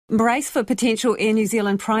Brace for potential Air New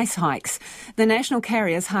Zealand price hikes. The national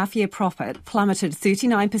carrier's half-year profit plummeted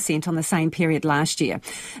 39% on the same period last year.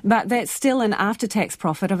 But that's still an after-tax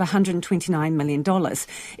profit of $129 million.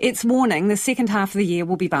 It's warning the second half of the year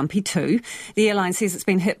will be bumpy too. The airline says it's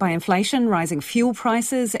been hit by inflation, rising fuel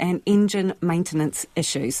prices and engine maintenance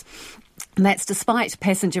issues. And that's despite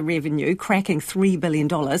passenger revenue cracking $3 billion,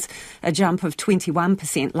 a jump of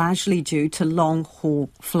 21%, largely due to long-haul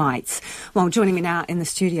flights. Well, joining me now in the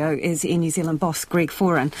studio is Air New Zealand boss Greg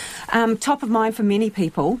Foran. Top of mind for many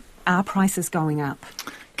people, are prices going up?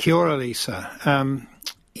 Kia ora, Lisa.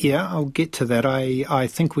 Yeah, I'll get to that. I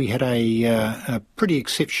think we had a pretty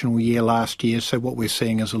exceptional year last year, so what we're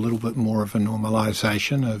seeing is a little bit more of a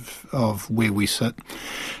normalisation of where we sit.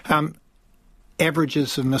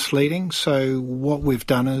 Averages are misleading, so what we've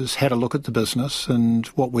done is had a look at the business, and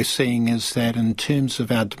what we're seeing is that in terms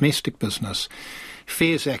of our domestic business,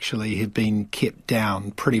 fares actually have been kept down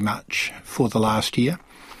pretty much for the last year.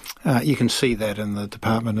 You can see that in the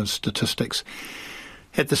Department of Statistics.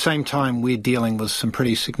 At the same time, we're dealing with some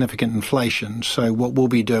pretty significant inflation, so what we'll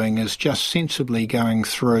be doing is just sensibly going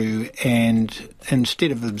through, and instead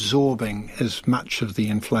of absorbing as much of the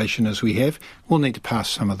inflation as we have, we'll need to pass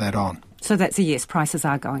some of that on. So that's a yes, prices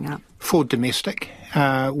are going up. For domestic,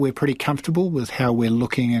 we're pretty comfortable with how we're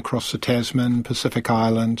looking across the Tasman, Pacific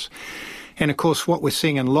Islands. And of course, what we're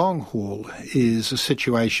seeing in long haul is a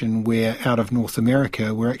situation where out of North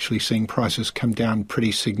America, we're actually seeing prices come down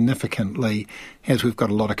pretty significantly as we've got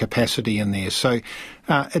a lot of capacity in there. So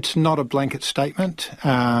it's not a blanket statement.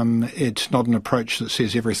 It's not an approach that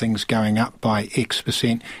says everything's going up by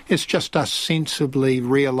X%. It's just us sensibly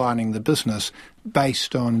realigning the business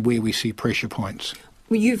based on where we see pressure points.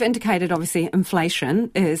 Well, you've indicated, obviously,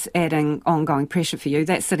 inflation is adding ongoing pressure for you.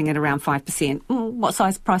 That's sitting at around 5%. What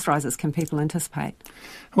size price rises can people anticipate?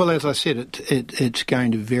 Well, as I said, it's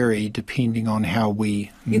going to vary depending on how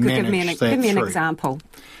we manage that. You could give me an example.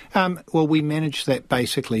 Well, we manage that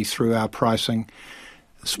basically through our pricing.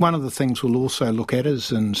 It's one of the things we'll also look at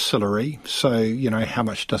is ancillary. So, how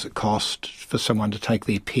much does it cost for someone to take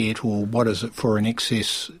their pet, or what is it for an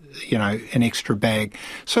excess, an extra bag?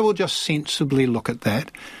 So we'll just sensibly look at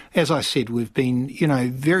that. As I said, we've been,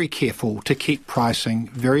 very careful to keep pricing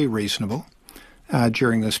very reasonable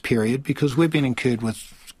during this period, because we've been incurred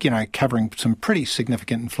with, covering some pretty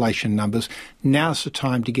significant inflation numbers. Now's the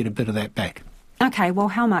time to get a bit of that back. Okay, well,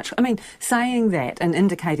 how much? I mean, saying that and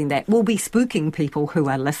indicating that will be spooking people who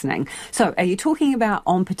are listening. So are you talking about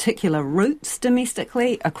on particular routes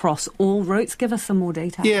domestically, across all routes? Give us some more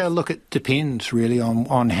detail. Yeah, look, it depends really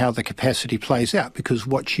on how the capacity plays out, because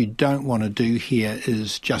what you don't want to do here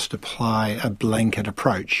is just apply a blanket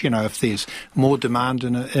approach. If there's more demand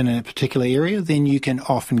in a particular area, then you can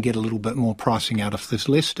often get a little bit more pricing out. If there's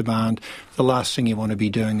less demand, the last thing you want to be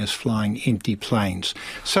doing is flying empty planes.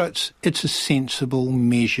 So it's a sensible,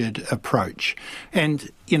 measured approach. And,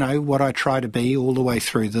 what I try to be all the way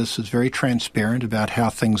through this is very transparent about how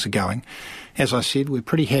things are going. As I said, we're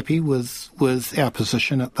pretty happy with our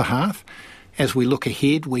position at the half. As we look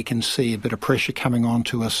ahead, we can see a bit of pressure coming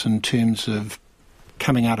onto us in terms of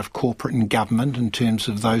coming out of corporate and government, in terms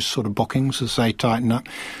of those sort of bookings as they tighten up.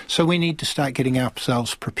 So we need to start getting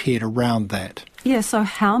ourselves prepared around that. Yeah, so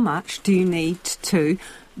how much do you need to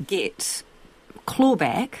get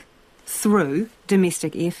clawback through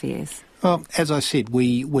domestic airfares? Well, as I said,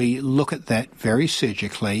 we look at that very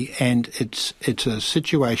surgically, and it's a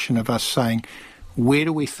situation of us saying, where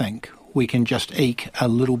do we think we can just eke a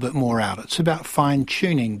little bit more out? It's about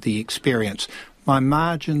fine-tuning the experience. My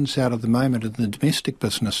margins out of the moment in the domestic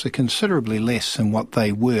business are considerably less than what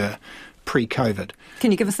they were pre-COVID.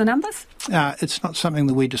 Can you give us the numbers? It's not something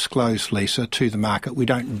that we disclose, Lisa, to the market. We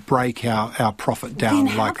don't break our profit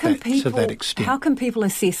down like that to that extent. How can people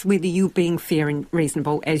assess whether you're being fair and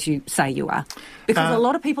reasonable, as you say you are? Because a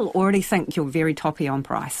lot of people already think you're very toppy on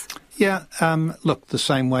price. Yeah, look, the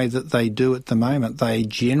same way that they do at the moment, they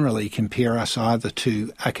generally compare us either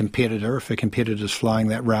to a competitor, if a competitor's flying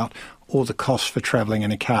that route, or the cost for travelling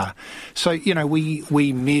in a car. So,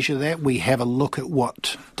 we measure that. We have a look at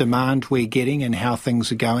what demand we're getting and how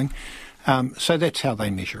things are going. So that's how they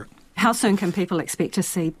measure it. How soon can people expect to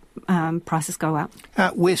see prices go up?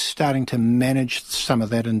 We're starting to manage some of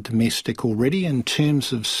that in domestic already in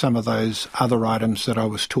terms of some of those other items that I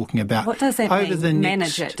was talking about. What does that mean,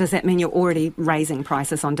 manage it? Does that mean you're already raising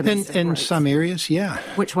prices on domestic in routes? some areas, yeah.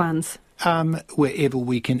 Which ones? wherever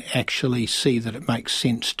we can actually see that it makes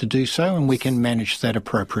sense to do so, and we can manage that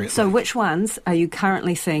appropriately. So which ones are you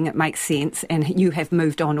currently seeing it makes sense and you have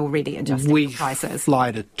moved on already adjusting We've prices?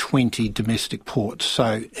 fly to 20 domestic ports,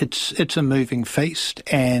 so it's a moving feast,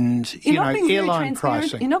 and airline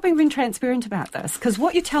pricing. You're not being very transparent about this, because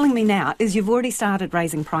what you're telling me now is you've already started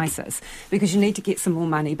raising prices because you need to get some more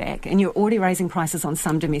money back, and you're already raising prices on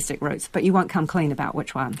some domestic routes, but you won't come clean about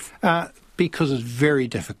which ones. Because it's very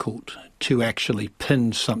difficult to actually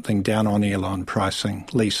pin something down on airline pricing,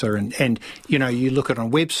 Lisa. And you look at a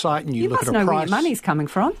website and you look at a price. You must know where your money's coming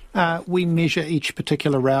from. We measure each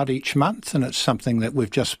particular route each month, and it's something that we've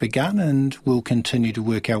just begun, and we'll continue to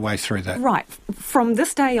work our way through that. Right. From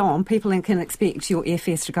this day on, people can expect your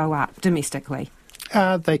airfares to go up domestically.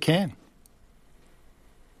 They can.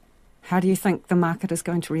 How do you think the market is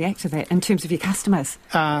going to react to that in terms of your customers?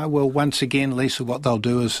 Well, once again, Lisa, what they'll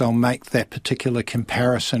do is they'll make that particular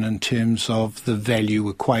comparison in terms of the value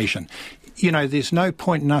equation. There's no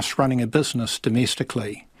point in us running a business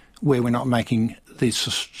domestically where we're not making these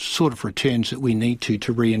sort of returns that we need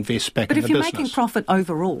to reinvest back in the business. But if you're making profit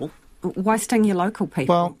overall, why sting your local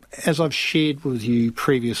people? Well, as I've shared with you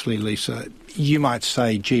previously, Lisa, you might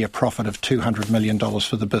say, gee, a profit of $200 million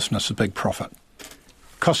for the business, a big profit.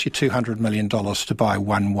 Costs you $200 million to buy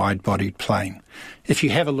one wide-bodied plane. If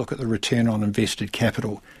you have a look at the return on invested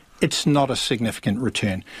capital, it's not a significant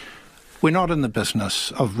return. We're not in the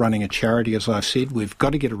business of running a charity, as I've said. We've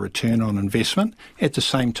got to get a return on investment. At the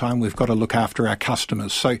same time, we've got to look after our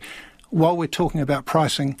customers. So while we're talking about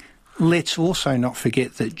pricing, let's also not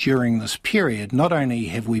forget that during this period, not only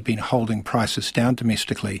have we been holding prices down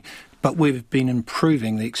domestically, but we've been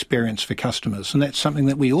improving the experience for customers, and that's something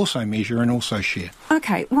that we also measure and also share.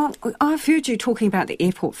 OK, well, I've heard you talking about the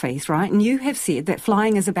airport fees, right? And you have said that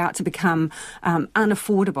flying is about to become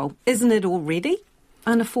unaffordable. Isn't it already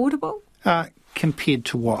unaffordable? Compared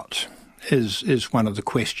to what is one of the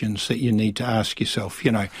questions that you need to ask yourself.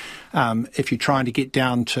 If you're trying to get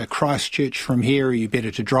down to Christchurch from here, are you better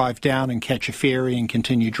to drive down and catch a ferry and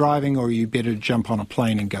continue driving, or are you better to jump on a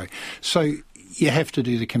plane and go? So you have to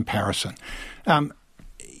do the comparison.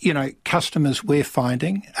 Customers we're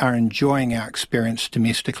finding are enjoying our experience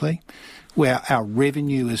domestically, where our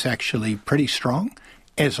revenue is actually pretty strong.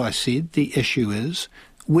 As I said, the issue is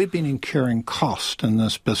we've been incurring cost in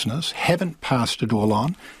this business, haven't passed it all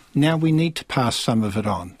on. Now we need to pass some of it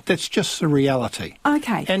on. That's just the reality.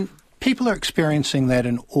 Okay. And people are experiencing that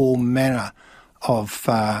in all manner of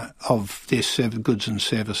their goods and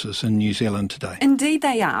services in New Zealand today. Indeed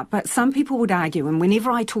they are, but some people would argue, and whenever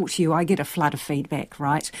I talk to you, I get a flood of feedback,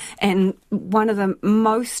 right? And one of the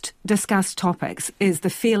most discussed topics is the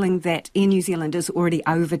feeling that Air New Zealand is already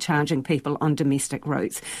overcharging people on domestic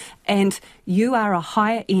routes. And you are a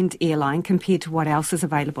higher-end airline compared to what else is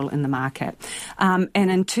available in the market. And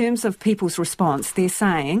in terms of people's response, they're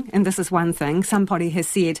saying, and this is one thing, somebody has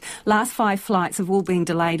said, last 5 flights have all been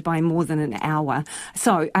delayed by more than an hour.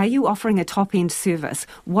 So are you offering a top-end service?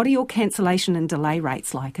 What are your cancellation and delay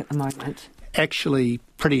rates like at the moment? Actually,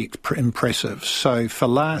 pretty impressive. So for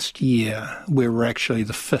last year, we were actually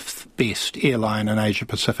the 5th best airline in Asia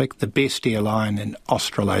Pacific, the best airline in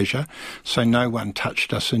Australasia. So no one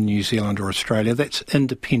touched us in New Zealand or Australia. That's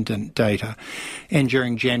independent data. And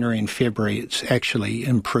during January and February, it's actually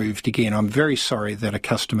improved again. I'm very sorry that a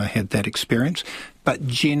customer had that experience. But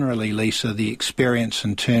generally, Lisa, the experience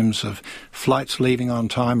in terms of flights leaving on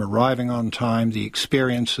time, arriving on time, the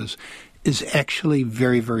experiences is actually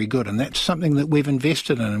very, very good. And that's something that we've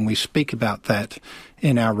invested in, and we speak about that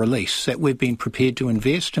in our release, that we've been prepared to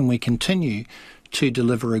invest and we continue to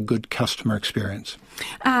deliver a good customer experience.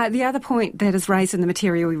 The other point that is raised in the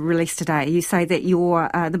material we released today, you say that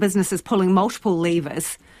the business is pulling multiple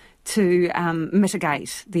levers to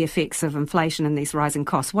mitigate the effects of inflation and these rising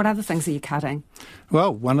costs. What other things are you cutting?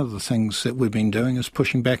 Well, one of the things that we've been doing is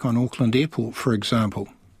pushing back on Auckland Airport, for example,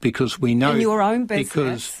 because we know... In your own business?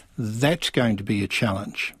 Because that's going to be a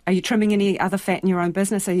challenge. Are you trimming any other fat in your own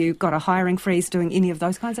business? Have you got a hiring freeze, doing any of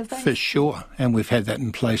those kinds of things? For sure, and we've had that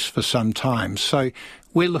in place for some time. So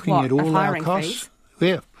we're looking at all our costs.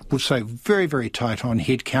 Yeah, we'll say very, very tight on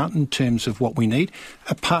headcount in terms of what we need,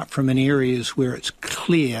 apart from in areas where it's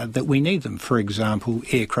clear that we need them, for example,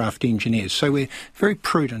 aircraft engineers. So we're very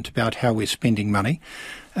prudent about how we're spending money,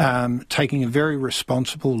 taking a very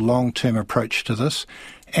responsible long-term approach to this.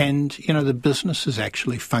 And, the business is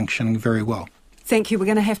actually functioning very well. Thank you. We're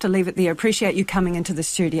going to have to leave it there. Appreciate you coming into the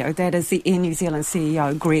studio. That is the Air New Zealand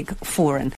CEO, Greg Foran.